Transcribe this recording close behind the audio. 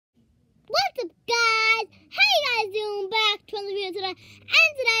What's up, guys? How you guys doing? Back to another video today.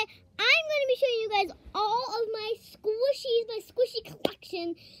 And today, I'm going to be showing you guys all of my squishies, my squishy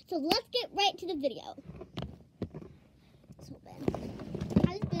collection. So let's get right to the video. So it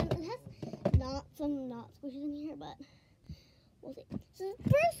has not squishies in here, but we'll see. So the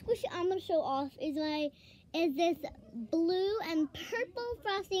first squishy I'm going to show off is this blue and purple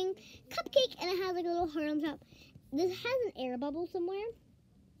frosting cupcake, and it has like a little heart on top. This has an air bubble somewhere.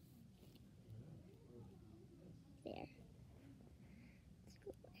 There.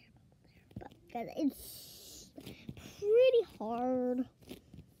 But guys, it's pretty hard.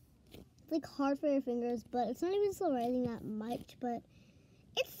 It's like hard for your fingers, but it's not even slow rising that much. But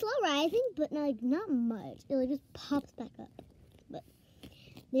it's slow rising, but not much. It like just pops back up. But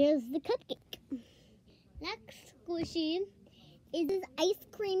there's the cupcake. Next squishy is this ice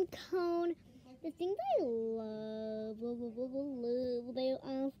cream cone. The things I love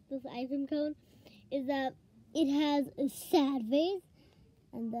about this ice cream cone is that it has a sad face,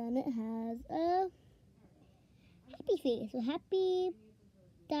 and then it has a happy face. So happy,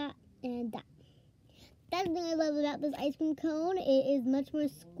 dot, and dot. That's the thing I love about this ice cream cone. It is much more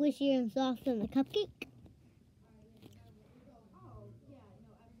squishier and soft than the cupcake.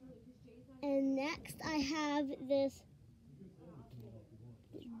 And next I have this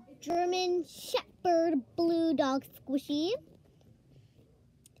German Shepherd Blue Dog Squishy.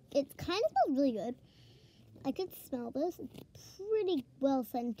 It kind of smells really good. I could smell this. It's pretty well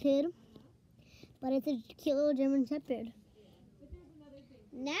scented. But it's a cute little German Shepherd.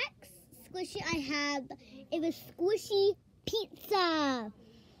 Next squishy I have is a squishy pizza.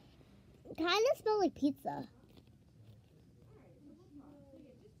 It kind of smells like pizza.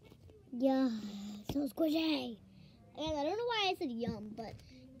 Yeah, so squishy. And I don't know why I said yum, but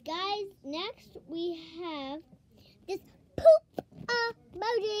guys, next we have this poop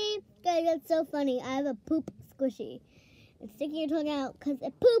emoji. Guys, that's so funny. I have a poop squishy. It's sticking your tongue out because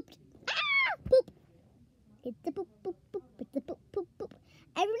it pooped. Ah, poop. It's a poop, poop, poop. It's a poop, poop, poop.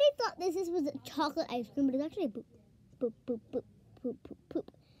 Everybody thought this was a chocolate ice cream, but it's actually a poop. Poop, poop, poop, poop, poop,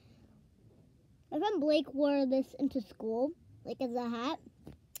 poop. My friend Blake wore this into school, like as a hat.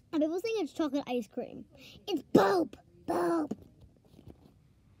 And people think it's chocolate ice cream. It's poop, poop.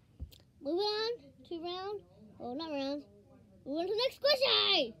 Moving on to round. Oh, not round. Moving on to the next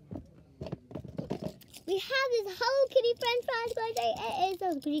squishy. We have this Hello Kitty French fries squishy. It is so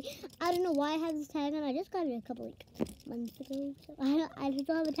squishy. I don't know why I have this tag on. I just got it a couple months ago. So I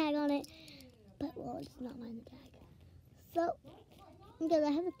still have a tag on it. But, well, it's not mine, the tag. So, because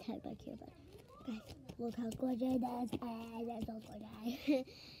I have a tag back here. But, guys, look how squishy that is. That's so squishy.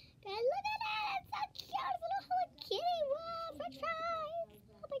 Guys, look at that. It's so cute. It's a little Hello Kitty. Wow, French fries.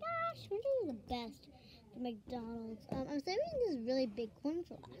 Oh my gosh, French fries are the best at McDonald's. I'm saving this really big one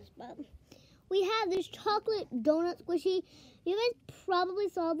for last, but we have this chocolate donut squishy. You guys probably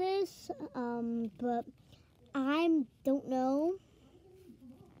saw this, but I don't know.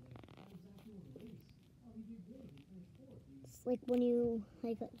 It's like when you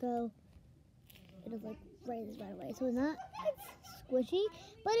let go, it'll rises right away. So it's not squishy,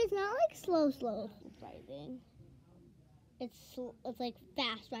 but it's not like slow rising. It's like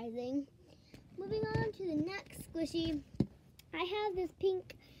fast rising. Moving on to the next squishy, I have this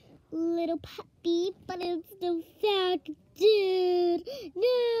pink little puppy, but it's still sad, dude.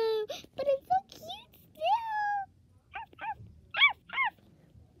 No, but it's so cute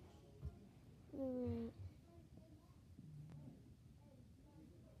still.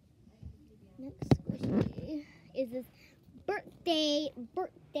 Next squishy is this birthday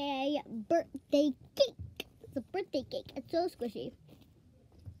cake. It's a birthday cake. It's so squishy.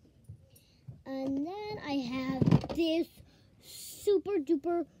 And then I have this super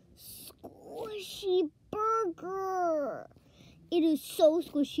duper squishy burger. It is so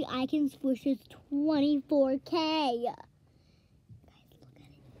squishy. I can squish this 24K. Guys, look at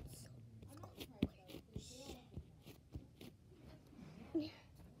it. It's so squishy.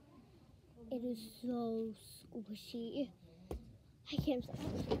 It is so squishy. I can't stop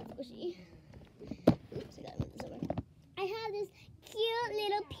squishy. Oops, I gotta move this over. I have this cute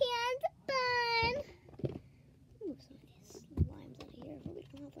little panda bun. Move some of these slimes out of here so we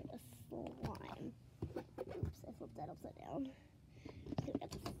don't have like a slime. Oops, I flipped that upside down. Okay, we got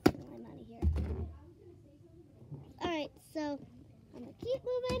the slime out of here. Alright, so I'm gonna keep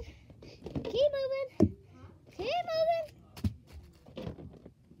moving.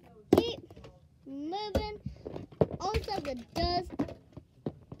 All stuff that does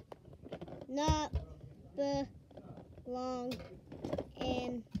not belong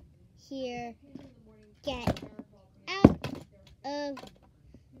in here. Get out of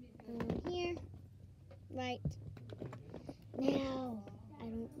here. Right. Now, I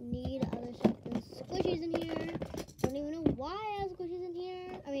don't need other stuff than squishies in here. Don't even know why I have squishies in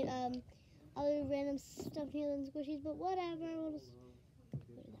here. I mean, other random stuff here than squishies, but whatever. We'll just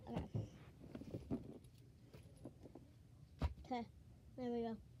okay. There we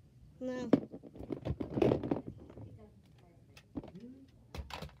go. Now,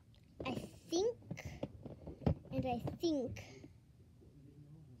 I think.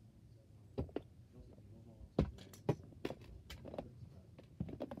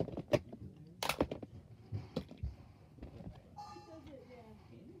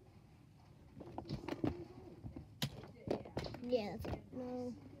 Yeah, that's it.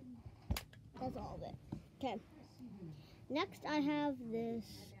 No, that's all of it. Okay. Next, I have this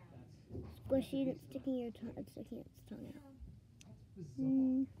squishy that's sticking its tongue out.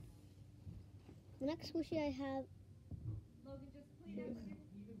 The next squishy I have. Logan, just clean up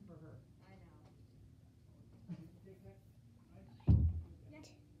even for her. I know. Yeah.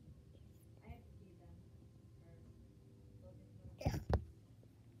 I have to feed them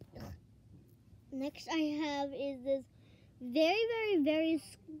first. Next I have is this very, very, very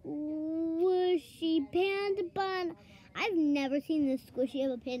squishy panda bun. I've never seen this squishy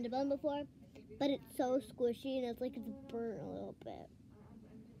of a panda bun before, but it's so squishy and it's like it's burnt a little bit.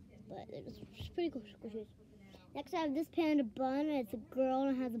 But they're just pretty cool squishies. Next I have this panda bun, and it's a girl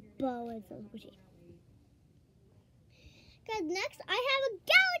and it has a bow and it's so squishy. Guys, next I have a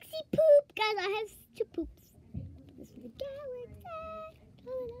galaxy poop. Guys, I have 2 poops. This is the galaxy.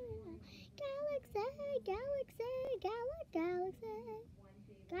 Galaxy.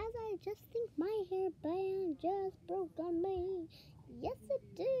 Guys, I just think my hairband just broke on me. Yes, it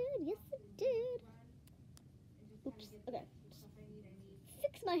did. Oops. Okay.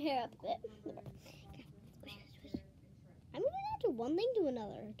 Fix my hair up a bit. I'm moving on to one thing to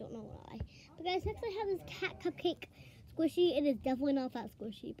another. Don't know why. But guys, next I have this cat cupcake squishy. It is definitely not that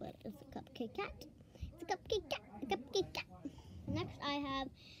squishy, but it's a cupcake cat. It's a cupcake cat. Next I have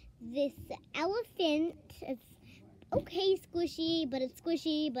this elephant. It's okay squishy, but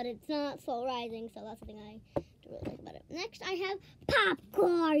it's not so rising, so that's the thing I don't really like about it. Next I have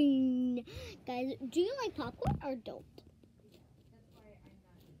popcorn. Guys, do you like popcorn or don't?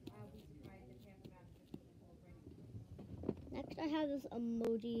 Next I have this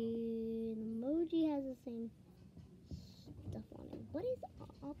emoji. The emoji has the same stuff on it. What is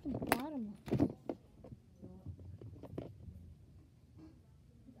off the bottom of it?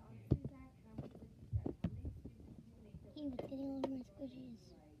 It's getting all over my squishies.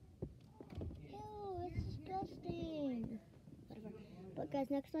 Ew, it's disgusting. Whatever. But guys,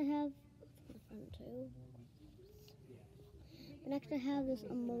 next I have next I have this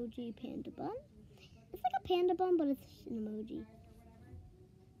emoji panda bun. It's like a panda bun, but it's an emoji.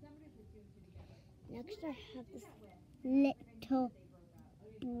 Next I have this little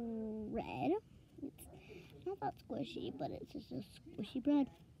bread. It's not that squishy, but it's just a squishy bread.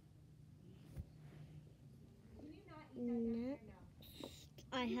 Next,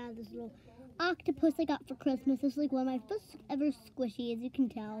 I have this little octopus I got for Christmas. This is like one of my first ever squishy, as you can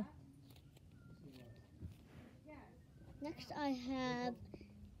tell. Next, I have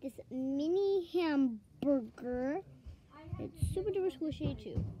this mini hamburger. It's super duper squishy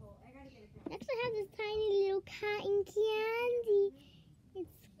too. Next, I have this tiny little cotton candy. It's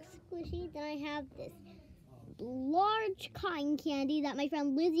squishy. Then I have this large cotton candy that my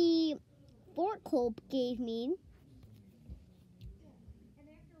friend Lizzie Fortkolb gave me.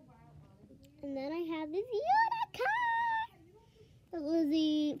 And then I have this unicorn that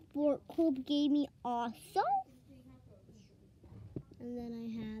Lizzie Fortkolb gave me also. And then I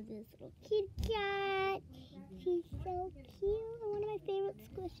have this little kitty cat. She's so cute. One of my favorite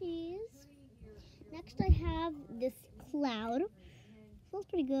squishies. Next I have this cloud. Smells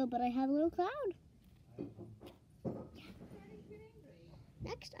pretty good, but I have a little cloud.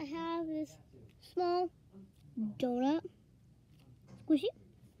 Next I have this small donut squishy.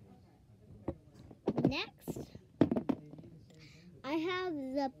 Next, I have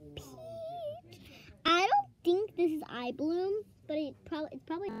the peach. I don't think this is eye bloom, but it's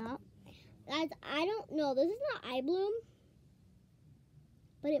probably not. Guys, I don't know. This is not eye bloom,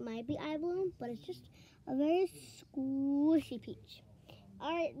 but it might be eye bloom. But it's just a very squishy peach.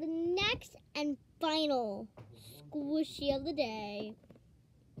 All right, the next and final squishy of the day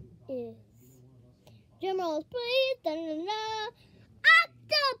is, drum rolls, please. Da-da-da-da.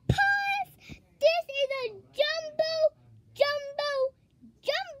 Octopus! This is a jumbo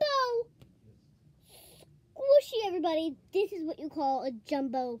squishy, everybody. This is what you call a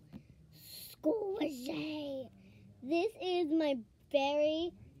jumbo squishy. This is my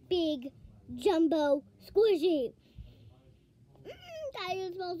very big jumbo squishy.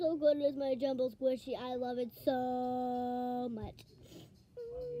 That smells so good. It's my jumbo squishy. I love it so much.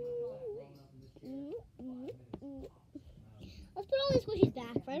 Let's put all these squishies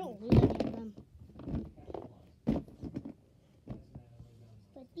back, so I don't lose any of them.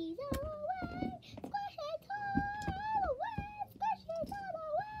 Put these all away. Squishies all away. Squishies all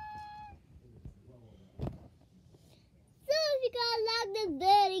away. So if you guys like this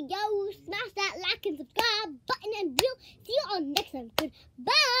video, smash that like and subscribe button, and we'll see you on next time.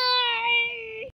 Goodbye.